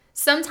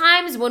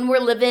Sometimes when we're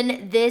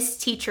living this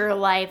teacher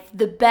life,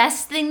 the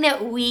best thing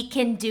that we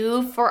can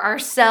do for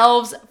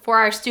ourselves, for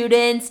our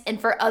students,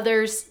 and for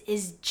others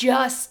is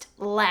just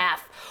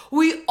laugh.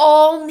 We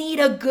all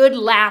need a good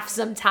laugh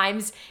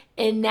sometimes,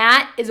 and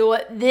that is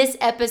what this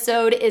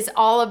episode is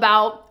all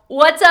about.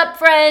 What's up,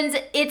 friends?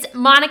 It's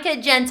Monica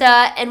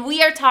Genta, and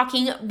we are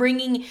talking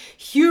bringing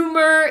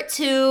humor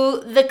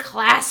to the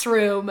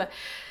classroom.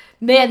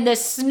 Man, the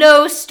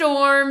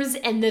snowstorms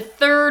and the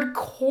third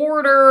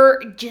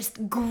quarter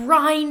just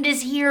grind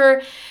is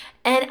here.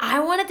 And I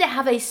wanted to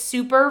have a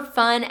super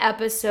fun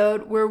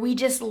episode where we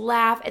just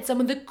laugh at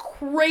some of the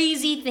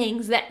crazy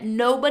things that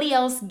nobody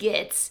else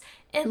gets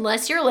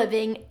unless you're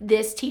living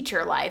this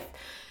teacher life.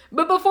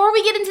 But before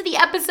we get into the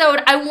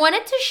episode, I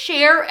wanted to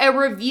share a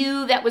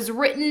review that was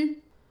written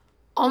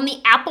on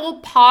the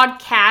Apple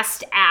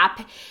Podcast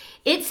app.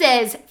 It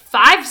says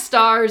 5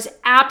 stars,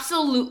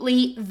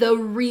 absolutely the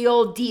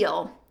real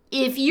deal.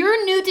 If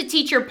you're new to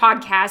Teacher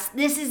Podcast,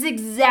 this is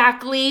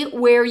exactly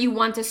where you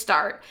want to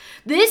start.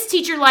 This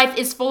teacher life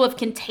is full of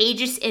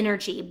contagious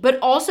energy, but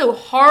also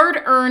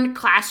hard-earned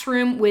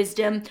classroom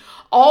wisdom,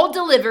 all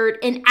delivered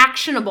in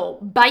actionable,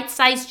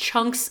 bite-sized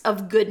chunks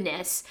of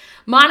goodness.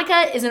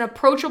 Monica is an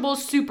approachable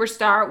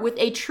superstar with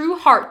a true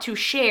heart to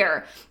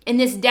share, and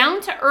this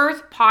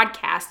down-to-earth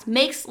podcast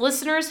makes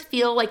listeners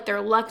feel like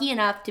they're lucky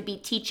enough to be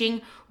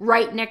teaching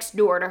right next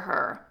door to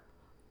her.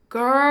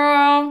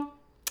 Girl,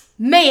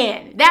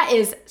 man, that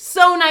is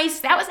so nice.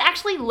 That was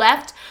actually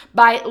left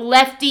by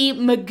Lefty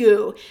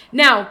Magoo.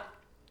 Now,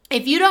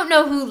 if you don't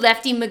know who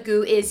Lefty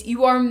Magoo is,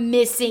 you are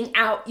missing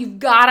out. You've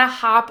got to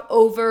hop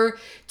over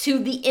to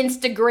the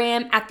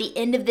Instagram at the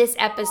end of this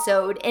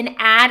episode and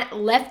add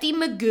Lefty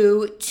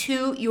Magoo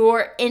to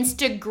your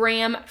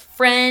Instagram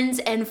friends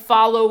and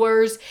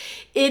followers.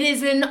 It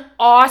is an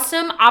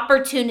awesome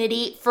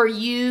opportunity for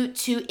you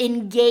to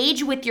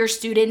engage with your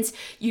students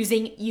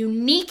using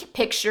unique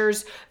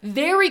pictures,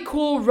 very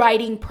cool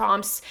writing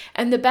prompts,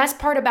 and the best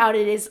part about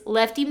it is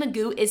Lefty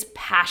Magoo is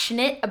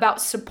passionate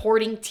about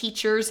supporting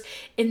teachers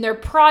in their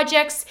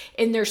projects,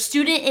 in their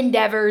student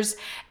endeavors,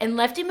 and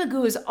Lefty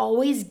Magoo is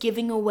always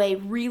giving away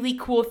really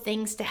cool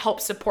things to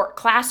help support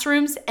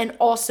classrooms and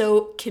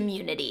also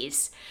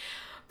communities.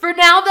 For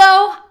now,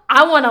 though,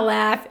 I want to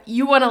laugh,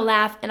 you want to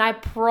laugh, and I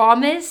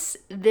promise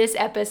this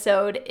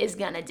episode is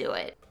going to do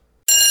it.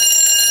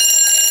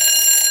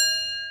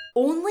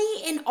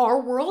 Only in our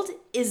world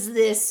is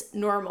this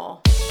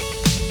normal.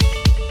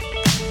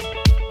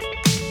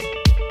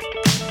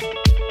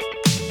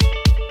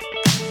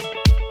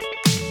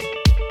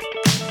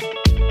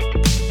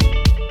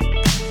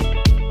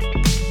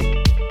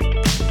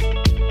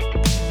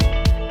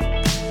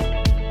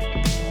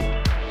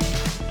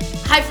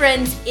 Hi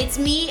friends, it's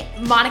me,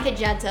 Monica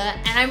Genta,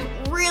 and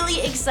I'm really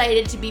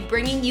excited to be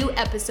bringing you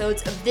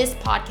episodes of this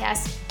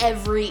podcast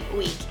every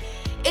week.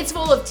 It's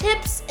full of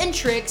tips and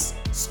tricks,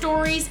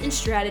 stories and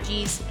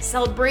strategies,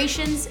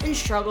 celebrations and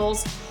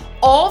struggles,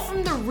 all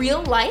from the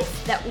real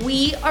life that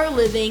we are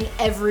living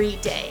every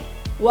day.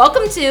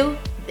 Welcome to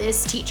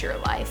This Teacher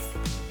Life.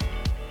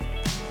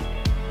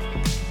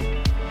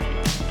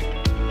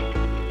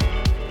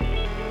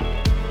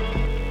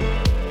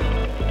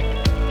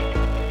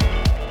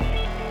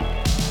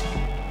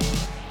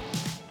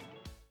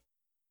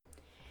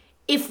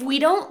 If we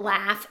don't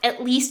laugh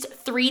at least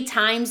 3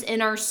 times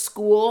in our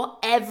school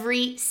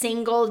every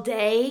single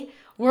day,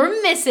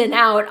 we're missing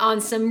out on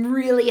some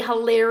really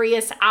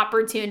hilarious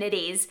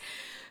opportunities.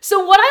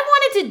 So what I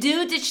wanted to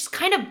do to just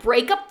kind of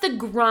break up the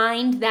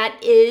grind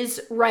that is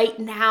right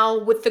now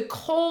with the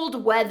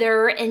cold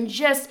weather and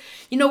just,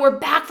 we're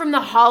back from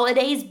the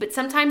holidays, but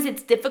sometimes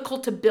it's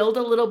difficult to build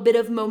a little bit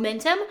of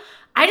momentum.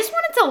 I just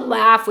wanted to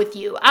laugh with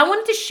you. I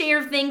wanted to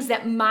share things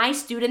that my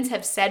students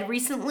have said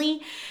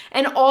recently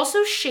and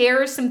also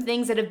share some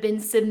things that have been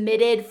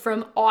submitted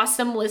from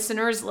awesome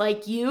listeners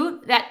like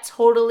you that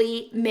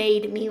totally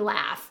made me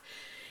laugh.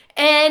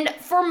 And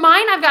for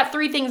mine, I've got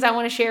 3 things I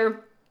want to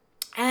share.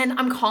 And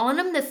I'm calling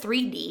them the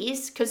 3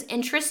 Ds because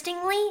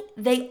interestingly,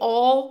 they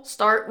all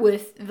start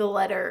with the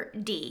letter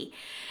D.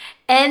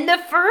 And the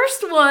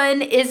first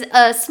one is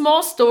a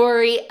small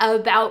story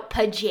about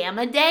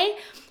Pajama Day.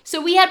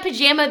 So we had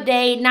Pajama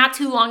Day not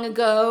too long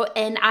ago,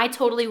 and I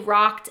totally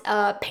rocked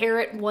a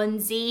parrot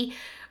onesie,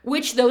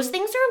 which those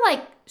things are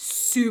like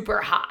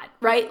super hot,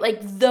 right?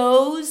 Like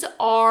those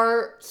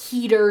are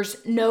heaters,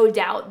 no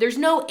doubt. There's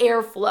no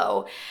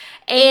airflow.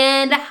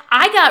 And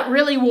I got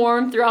really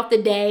warm throughout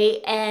the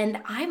day,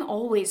 and I'm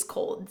always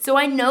cold. So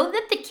I know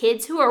that the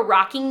kids who are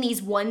rocking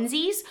these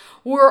onesies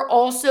were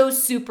also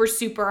super,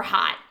 super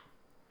hot.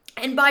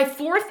 And by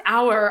 4th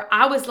hour,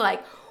 I was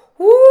like,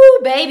 woo,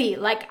 baby,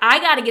 like I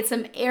got to get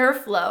some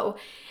airflow.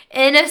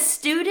 And a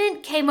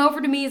student came over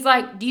to me. He's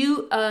like, do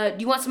you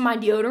want some of my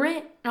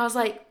deodorant? And I was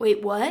like,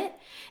 wait, what?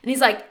 And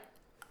he's like,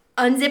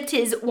 unzipped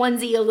his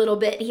onesie a little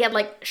bit. He had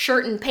like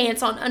shirt and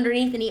pants on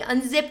underneath, and he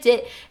unzipped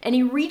it and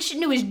he reached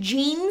into his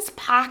jeans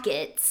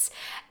pockets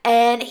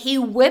and he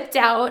whipped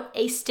out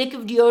a stick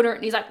of deodorant.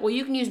 And he's like, well,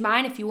 you can use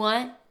mine if you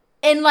want.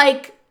 And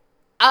like,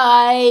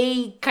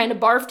 I kind of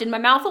barfed in my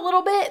mouth a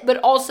little bit, but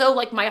also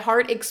like my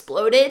heart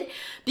exploded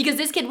because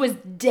this kid was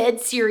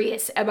dead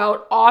serious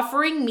about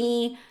offering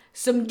me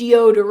some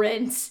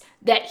deodorants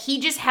that he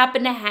just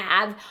happened to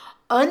have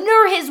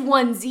under his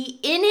onesie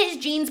in his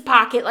jeans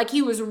pocket, like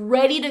he was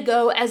ready to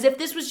go, as if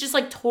this was just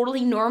like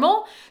totally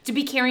normal to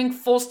be carrying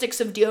full sticks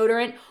of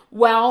deodorant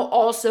while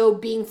also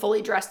being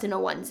fully dressed in a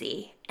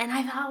onesie. And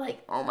I thought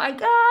like, oh my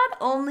God,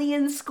 only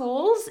in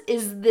schools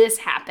is this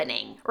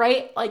happening,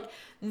 right? Like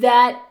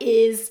that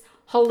is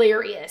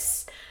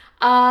hilarious.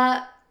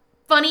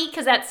 Funny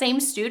because that same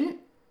student,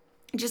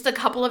 just a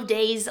couple of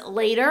days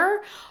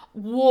later,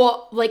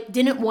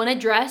 didn't want to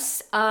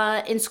dress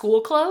in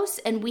school clothes,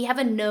 and we have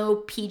a no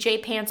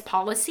PJ pants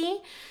policy.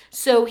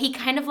 So he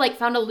kind of like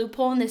found a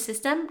loophole in the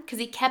system because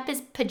he kept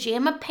his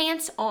pajama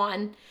pants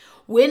on,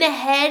 went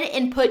ahead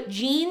and put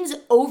jeans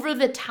over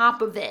the top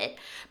of it,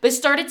 but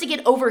started to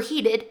get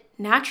overheated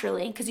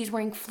naturally because he's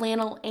wearing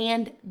flannel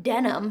and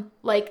denim,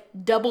 like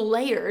double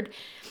layered.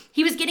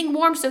 He was getting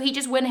warm, so he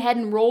just went ahead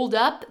and rolled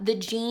up the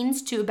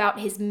jeans to about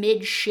his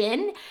mid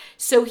shin.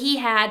 So he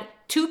had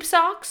tube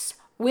socks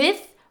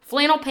with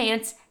flannel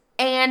pants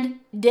and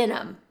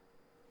denim.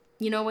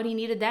 You know what he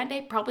needed that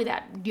day? Probably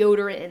that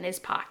deodorant in his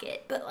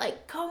pocket. But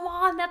like, come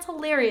on, that's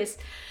hilarious.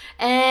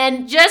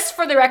 And just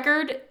for the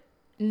record,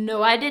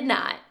 no, I did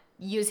not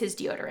use his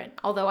deodorant,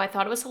 although I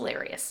thought it was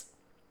hilarious.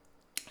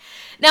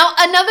 Now,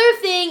 another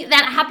thing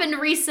that happened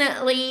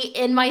recently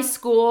in my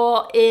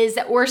school is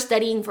that we're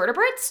studying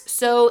vertebrates,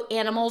 so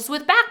animals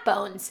with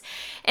backbones.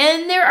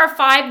 And there are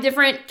 5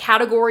 different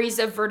categories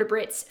of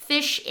vertebrates: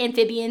 fish,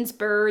 amphibians,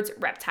 birds,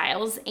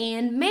 reptiles,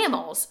 and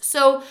mammals.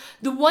 So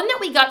the one that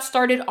we got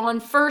started on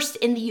first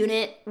in the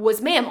unit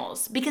was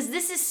mammals, because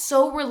this is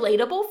so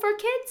relatable for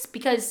kids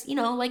because, you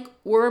know, like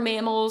we're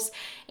mammals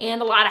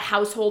and a lot of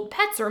household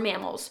pets are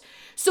mammals.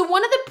 So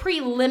one of the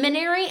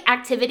preliminary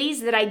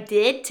activities that I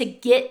did to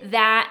get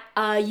that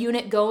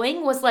unit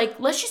going was like,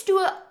 let's just do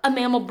a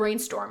mammal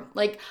brainstorm.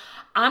 Like,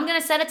 I'm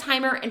going to set a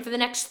timer, and for the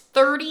next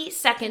 30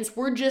 seconds,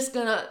 we're just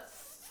going to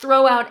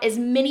throw out as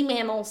many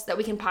mammals that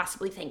we can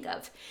possibly think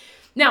of.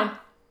 Now,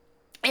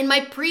 in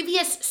my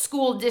previous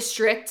school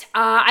district,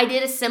 I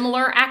did a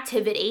similar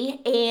activity,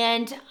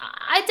 and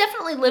I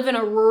definitely live in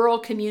a rural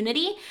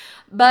community,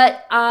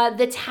 but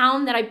the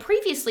town that I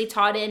previously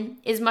taught in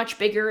is much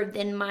bigger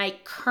than my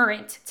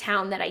current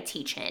town that I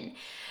teach in.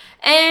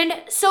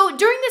 And so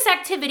during this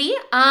activity,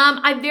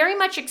 I very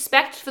much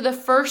expect for the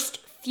first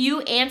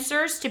few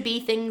answers to be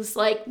things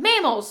like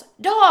mammals,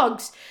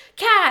 dogs,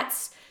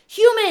 cats,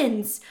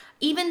 humans,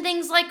 even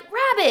things like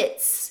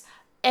rabbits.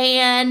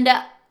 And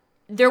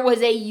there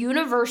was a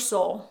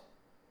universal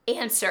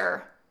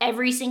answer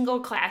every single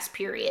class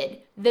period.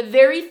 The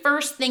very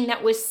first thing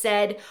that was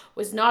said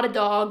was not a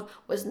dog,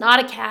 was not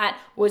a cat,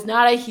 was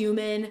not a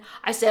human.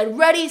 I said,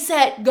 ready,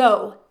 set,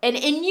 go. And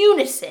in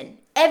unison,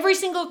 every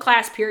single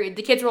class period,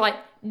 the kids were like,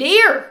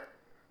 deer.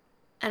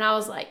 And I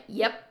was like,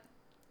 yep,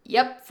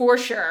 for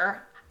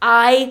sure.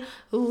 I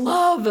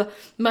love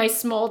my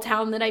small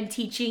town that I'm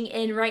teaching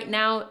in right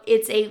now.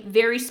 It's a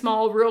very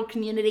small rural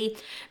community,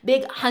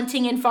 big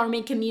hunting and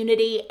farming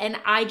community. And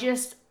I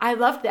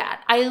loved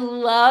that. I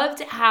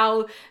loved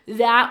how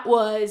that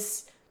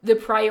was the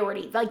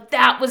priority. Like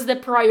that was the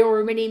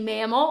priority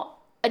mammal,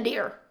 a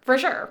deer, for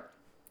sure.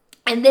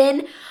 And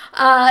then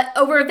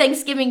over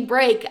Thanksgiving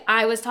break,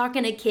 I was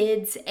talking to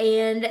kids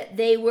and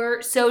they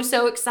were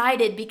so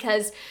excited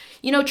because,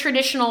 you know,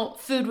 traditional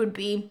food would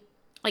be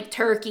like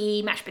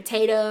turkey, mashed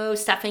potatoes,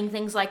 stuffing,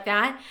 things like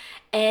that.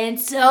 And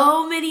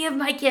so many of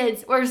my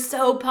kids were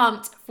so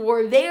pumped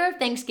for their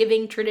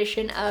Thanksgiving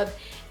tradition of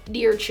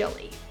deer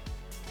chili.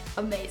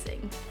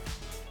 Amazing.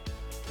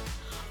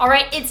 All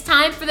right, it's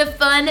time for the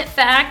fun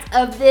fact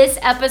of this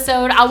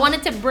episode. I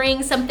wanted to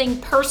bring something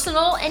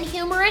personal and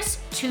humorous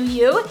to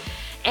you.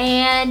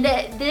 And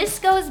this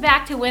goes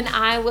back to when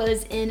I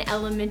was in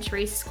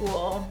elementary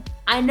school.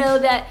 I know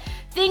that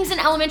things in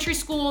elementary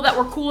school that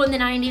were cool in the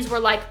 90s were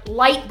like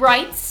light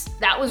brights.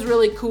 That was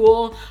really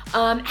cool.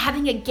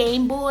 Having a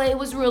Game Boy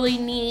was really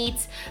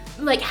neat.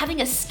 Like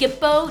having a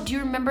Skip-Bo. Do you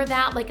remember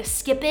that? Like a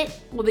Skip-It?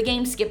 Well, the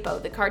game Skip-Bo,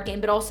 the card game,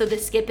 but also the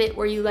Skip-It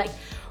where you like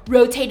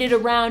rotated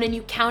around and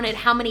you counted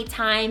how many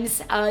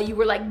times you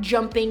were like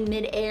jumping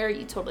midair.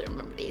 You totally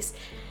remember these.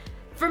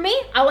 For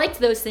me, I liked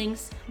those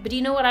things. But do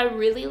you know what I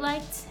really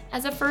liked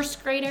as a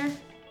first grader?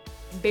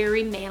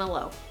 Barry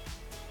Manilow.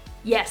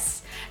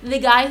 Yes, the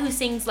guy who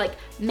sings like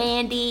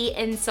Mandy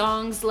and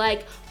songs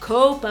like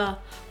Copacabana.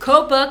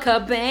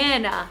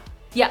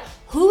 Yeah,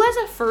 who as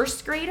a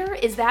first grader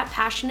is that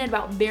passionate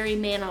about Barry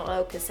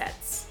Manilow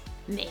cassettes?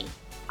 Me.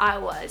 I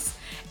was.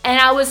 And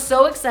I was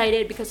so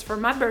excited because for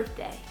my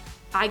birthday,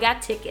 I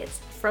got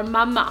tickets from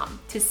my mom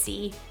to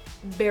see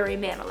Barry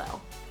Manilow.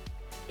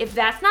 If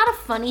that's not a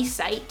funny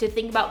sight to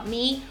think about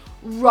me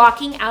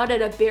rocking out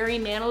at a Barry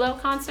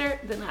Manilow concert,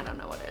 then I don't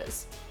know what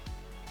is.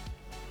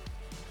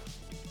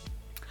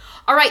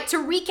 All right, to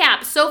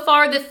recap, so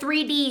far the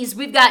 3Ds,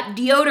 we've got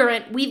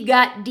deodorant, we've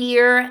got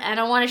deer, and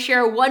I want to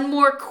share one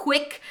more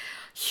quick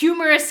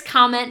humorous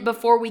comment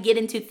before we get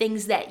into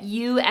things that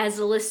you as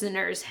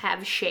listeners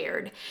have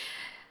shared.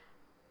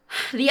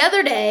 The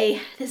other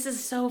day, this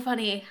is so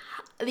funny.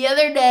 The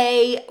other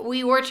day,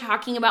 we were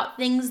talking about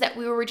things that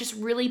we were just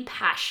really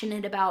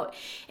passionate about,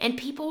 and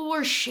people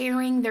were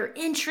sharing their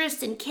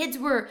interest, and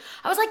I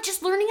was like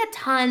just learning a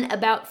ton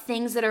about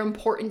things that are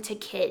important to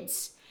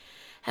kids.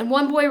 And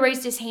one boy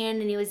raised his hand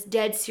and he was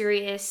dead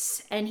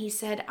serious, and he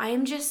said, I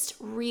am just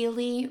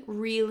really,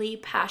 really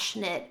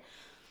passionate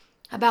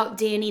about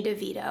Danny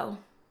DeVito.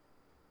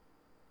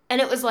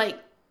 And it was like,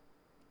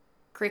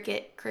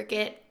 cricket,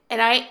 cricket.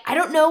 And I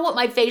don't know what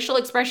my facial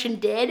expression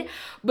did,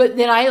 but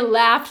then I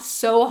laughed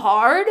so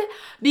hard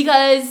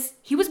because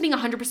he was being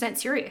 100%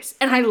 serious.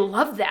 And I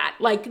love that.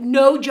 Like,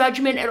 no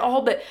judgment at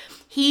all, but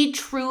he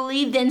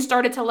truly then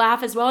started to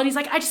laugh as well. And he's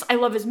like, I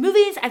love his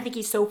movies. I think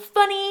he's so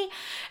funny.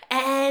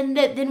 And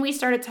then we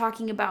started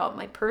talking about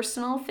my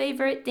personal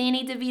favorite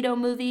Danny DeVito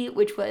movie,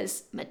 which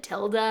was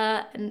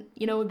Matilda. And,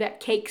 you know,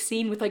 that cake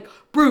scene with like,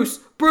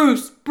 Bruce,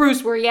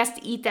 where he has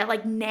to eat that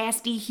like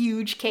nasty,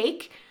 huge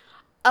cake.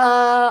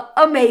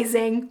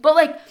 Amazing. But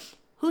like,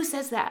 who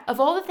says that? Of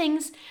all the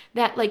things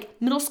that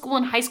like middle school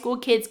and high school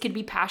kids could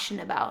be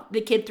passionate about, the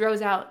kid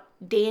throws out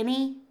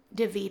Danny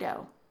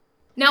DeVito.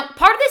 Now,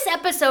 part of this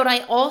episode,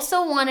 I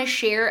also want to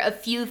share a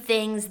few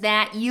things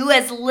that you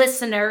as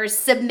listeners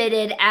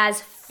submitted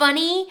as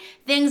funny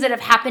things that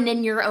have happened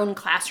in your own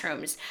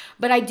classrooms.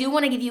 But I do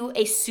want to give you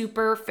a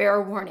super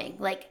fair warning.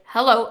 Like,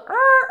 hello,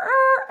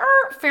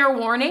 fair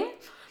warning.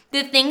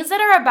 The things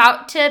that are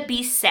about to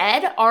be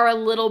said are a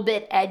little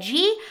bit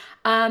edgy.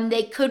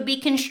 They could be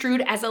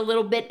construed as a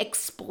little bit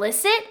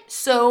explicit.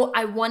 So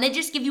I want to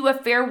just give you a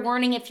fair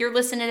warning if you're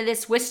listening to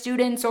this with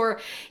students or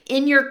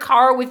in your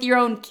car with your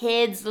own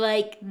kids.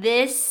 Like,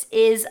 this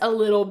is a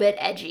little bit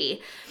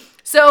edgy.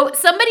 So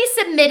somebody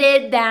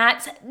submitted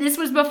that this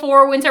was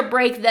before winter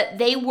break, that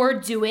they were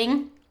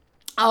doing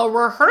a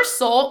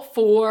rehearsal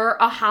for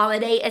a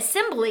holiday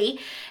assembly,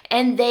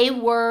 and they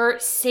were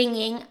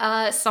singing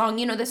a song,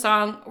 you know, the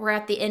song we're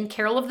at the end,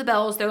 Carol of the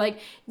Bells. They're like,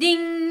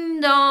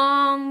 ding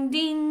dong,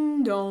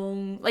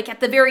 like at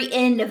the very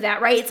end of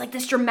that, right? It's like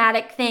this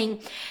dramatic thing.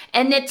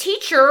 And the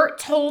teacher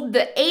told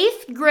the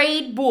 8th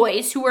grade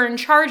boys who were in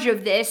charge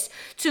of this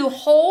to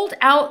hold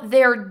out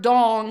their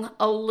dong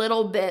a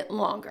little bit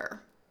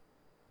longer.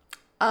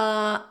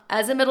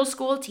 As a middle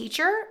school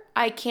teacher,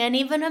 I can't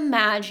even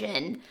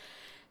imagine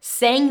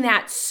saying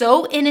that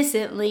so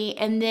innocently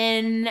and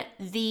then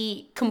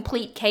the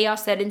complete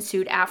chaos that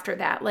ensued after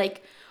that.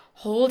 Like,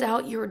 hold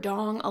out your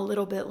dong a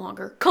little bit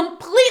longer.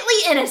 Completely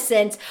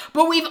innocent,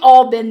 but we've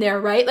all been there,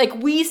 right? Like,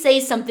 we say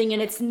something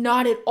and it's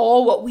not at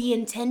all what we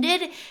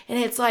intended, and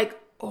it's like,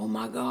 oh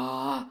my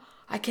God,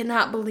 I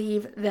cannot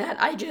believe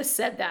that I just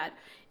said that.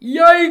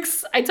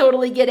 Yikes, I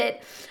totally get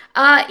it.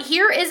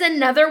 Here is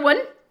another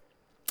one.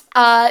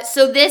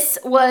 So this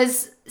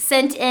was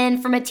sent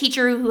in from a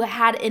teacher who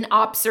had an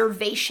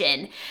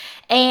observation,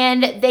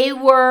 and they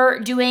were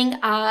doing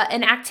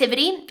an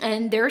activity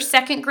in their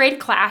 2nd grade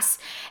class,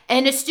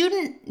 and a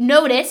student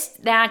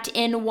noticed that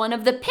in one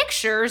of the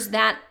pictures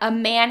that a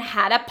man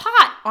had a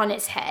pot on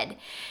his head,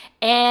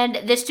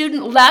 and the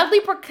student loudly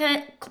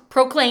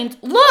proclaimed,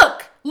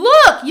 look,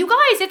 you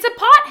guys, it's a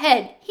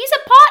pothead. He's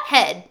a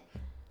pothead.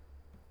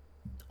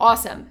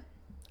 Awesome.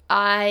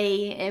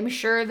 I am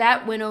sure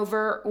that went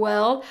over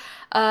well.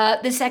 The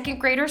 2nd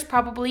graders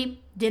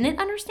probably didn't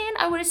understand,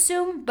 I would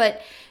assume,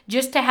 but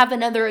just to have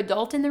another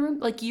adult in the room,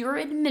 like your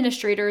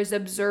administrator is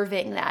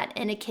observing that,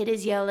 and a kid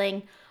is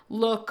yelling,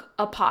 look,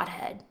 a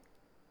pothead.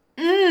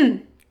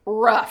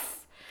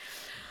 Rough.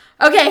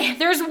 Okay,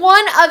 there's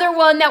one other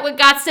one that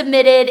got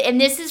submitted, and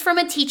this is from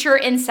a teacher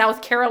in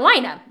South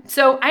Carolina.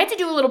 So I had to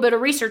do a little bit of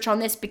research on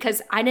this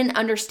because I didn't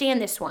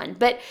understand this one,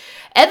 but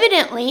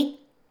evidently,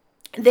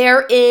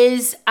 there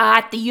is,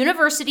 at the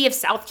University of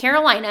South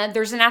Carolina,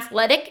 there's an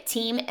athletic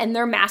team, and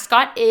their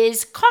mascot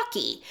is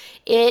Cocky.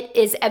 It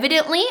is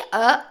evidently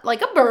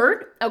like a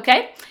bird,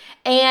 okay?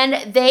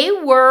 And they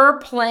were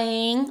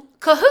playing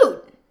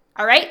Kahoot,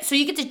 all right? So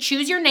you get to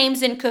choose your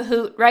names in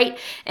Kahoot, right?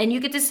 And you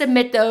get to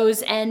submit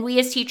those, and we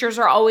as teachers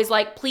are always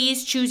like,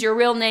 please choose your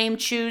real name,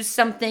 choose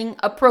something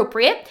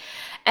appropriate.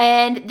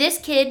 And this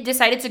kid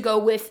decided to go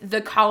with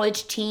the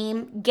college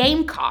team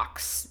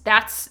Gamecocks.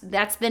 That's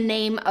the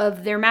name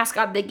of their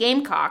mascot, the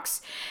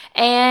Gamecocks.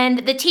 And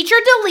the teacher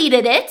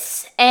deleted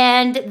it,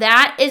 and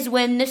that is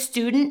when the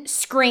student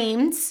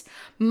screams,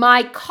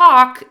 my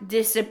cock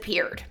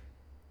disappeared.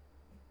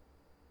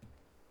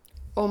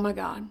 Oh my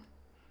God.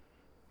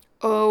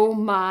 Oh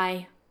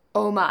my.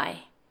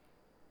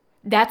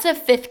 That's a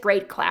 5th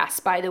grade class,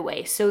 by the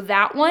way. So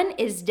that one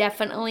is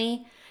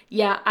definitely,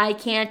 yeah, I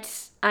can't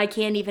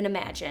even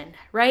imagine,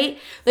 right?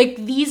 Like,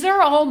 these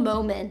are all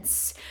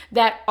moments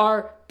that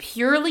are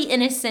purely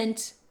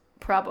innocent,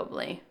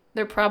 probably.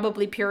 they're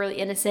probably purely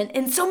innocent.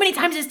 And so many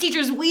times as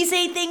teachers, we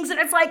say things and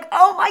it's like,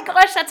 oh my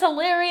gosh, that's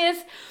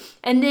hilarious.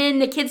 And then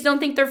the kids don't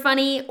think they're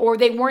funny, or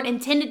they weren't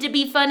intended to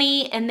be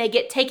funny and they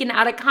get taken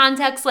out of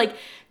context. Like,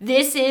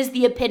 this is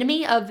the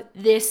epitome of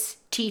this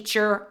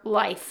teacher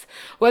life.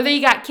 Whether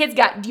you got kids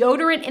got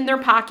deodorant in their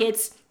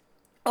pockets,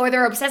 or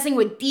they're obsessing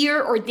with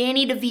Dear or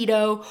Danny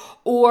DeVito,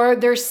 or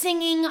they're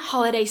singing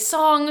holiday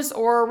songs,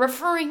 or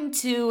referring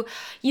to,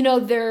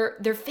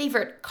 their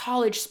favorite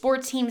college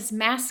sports team's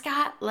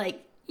mascot.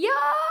 Like, yeah,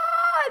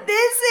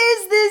 this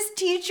is this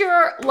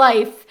teacher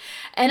life.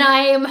 And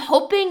I am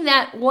hoping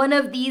that one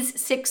of these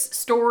 6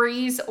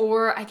 stories,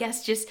 or I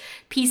guess just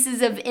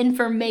pieces of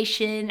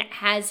information,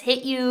 has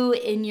hit you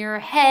in your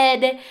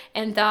head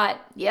and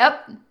thought,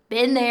 yep,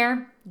 been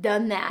there,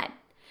 done that.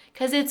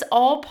 Because it's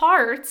all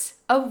parts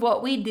of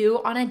what we do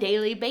on a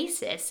daily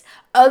basis.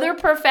 Other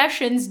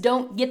professions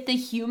don't get the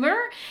humor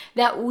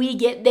that we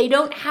get. They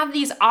don't have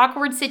these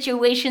awkward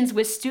situations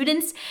with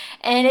students.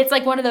 And it's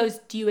like one of those,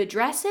 do you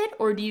address it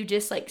or do you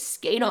just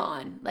skate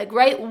on?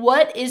 Right?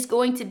 What is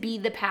going to be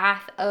the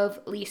path of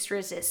least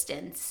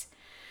resistance?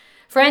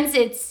 Friends,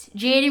 it's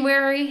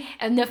January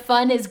and the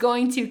fun is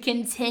going to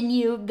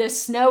continue. The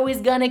snow is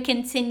going to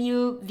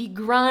continue. The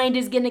grind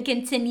is going to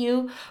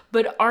continue.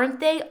 But aren't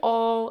they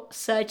all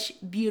such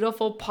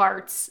beautiful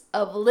parts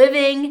of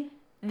living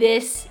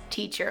this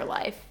teacher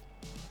life?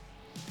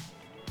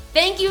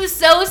 Thank you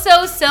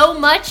so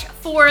much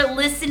for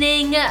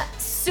listening.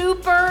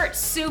 Super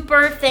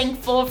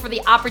thankful for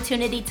the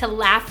opportunity to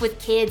laugh with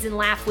kids and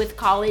laugh with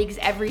colleagues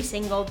every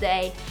single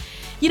day.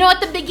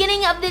 At the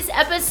beginning of this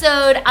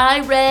episode,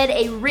 I read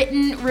a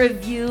written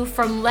review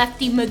from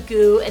Lefty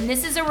Magoo, and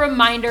this is a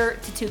reminder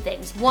to 2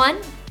 things. 1,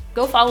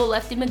 go follow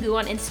Lefty Magoo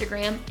on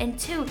Instagram. And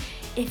 2,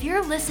 if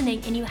you're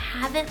listening and you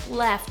haven't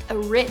left a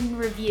written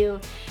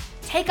review,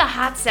 take a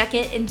hot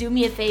second and do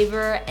me a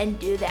favor and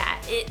do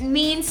that. It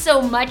means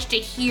so much to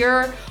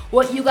hear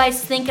what you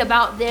guys think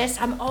about this.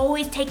 I'm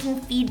always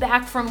taking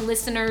feedback from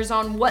listeners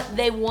on what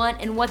they want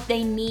and what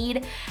they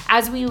need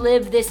as we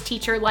live this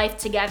teacher life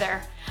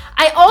together.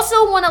 I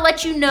also want to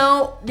let you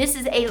know this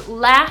is a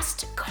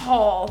last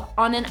call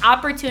on an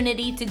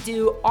opportunity to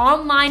do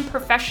online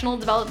professional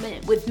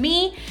development with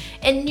me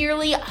and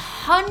nearly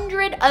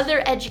 100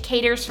 other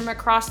educators from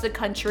across the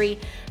country.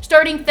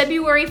 Starting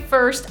February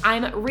 1st,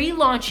 I'm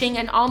relaunching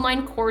an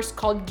online course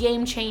called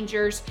Game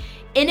Changers: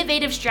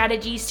 Innovative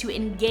Strategies to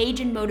Engage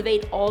and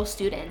Motivate All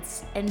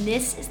Students. And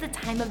this is the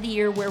time of the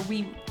year where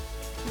we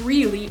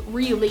really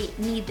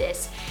need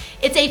this.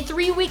 It's a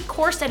 3-week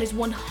course that is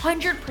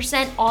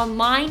 100%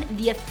 online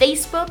via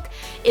Facebook.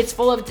 It's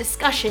full of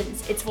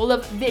discussions, it's full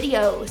of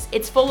videos,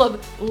 it's full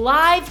of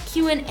live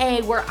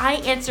Q&A where I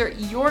answer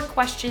your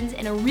questions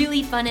in a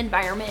really fun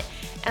environment,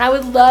 and I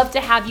would love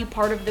to have you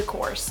part of the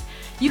course.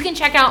 You can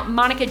check out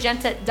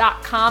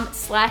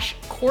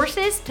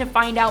monicagenta.com/courses to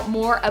find out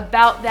more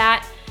about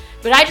that.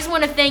 But I just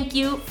want to thank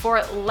you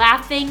for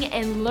laughing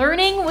and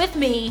learning with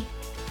me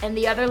and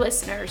the other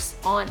listeners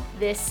on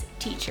this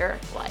teacher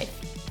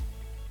life.